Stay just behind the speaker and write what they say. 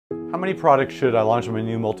How many products should I launch my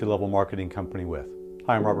new multi-level marketing company with?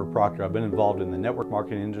 Hi, I'm Robert Proctor. I've been involved in the network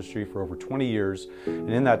marketing industry for over 20 years, and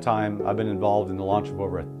in that time, I've been involved in the launch of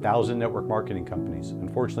over 1,000 network marketing companies.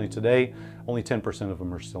 Unfortunately, today, only 10% of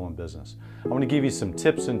them are still in business. I want to give you some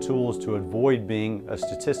tips and tools to avoid being a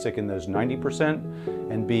statistic in those 90%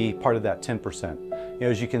 and be part of that 10%.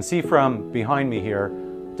 As you can see from behind me here,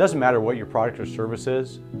 it doesn't matter what your product or service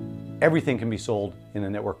is, everything can be sold in a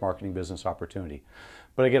network marketing business opportunity.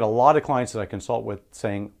 But I get a lot of clients that I consult with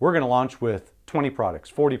saying, we're going to launch with 20 products,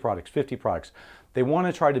 40 products, 50 products. They want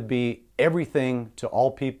to try to be everything to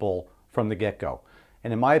all people from the get-go.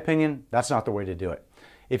 And in my opinion, that's not the way to do it.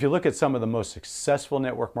 If you look at some of the most successful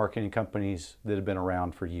network marketing companies that have been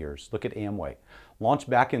around for years, look at Amway. Launched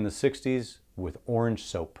back in the 60s with orange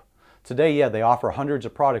soap. Today, yeah, they offer hundreds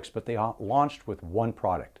of products, but they launched with one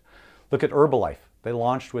product. Look at Herbalife. They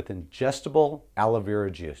launched with ingestible aloe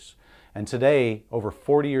vera juice. And today, over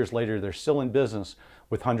 40 years later, they're still in business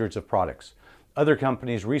with hundreds of products. Other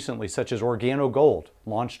companies recently, such as Organo Gold,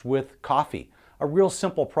 launched with coffee, a real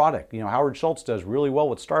simple product. Howard Schultz does really well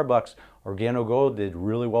with Starbucks. Organo Gold did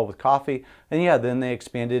really well with coffee. And yeah, then they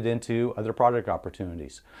expanded into other product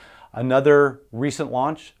opportunities. Another recent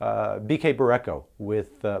launch, BK Barreto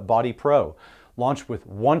with Body Pro, launched with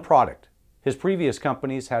one product. His previous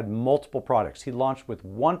companies had multiple products. He launched with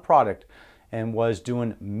one product and was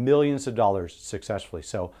doing millions of dollars successfully.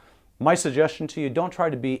 So my suggestion to you, don't try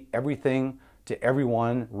to be everything to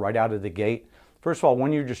everyone right out of the gate. First of all,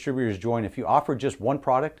 when your distributors join, if you offer just one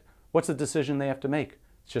product, what's the decision they have to make?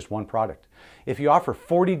 It's just one product. If you offer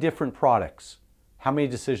 40 different products, how many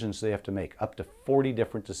decisions do they have to make? Up to 40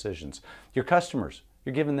 different decisions. Your customers,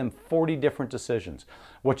 you're giving them 40 different decisions.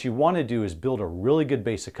 What you want to do is build a really good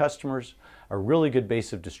base of customers, a really good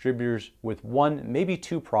base of distributors with one, maybe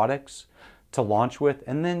two products to launch with,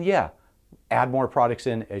 and then yeah, add more products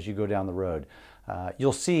in as you go down the road.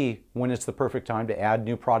 You'll see when it's the perfect time to add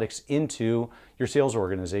new products into your sales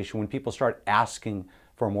organization when people start asking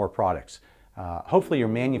for more products. Hopefully you're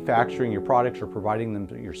manufacturing your products or providing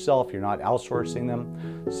them yourself, you're not outsourcing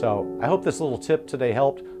them. So I hope this little tip today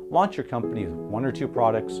helped. Launch your company with one or two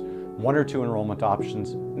products, one or two enrollment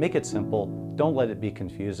options. Make it simple, don't let it be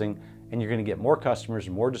confusing, and you're going to get more customers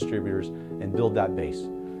and more distributors and build that base.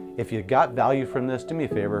 If you got value from this, do me a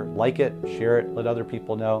favor, like it, share it, let other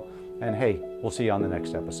people know, and hey, we'll see you on the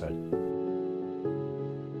next episode.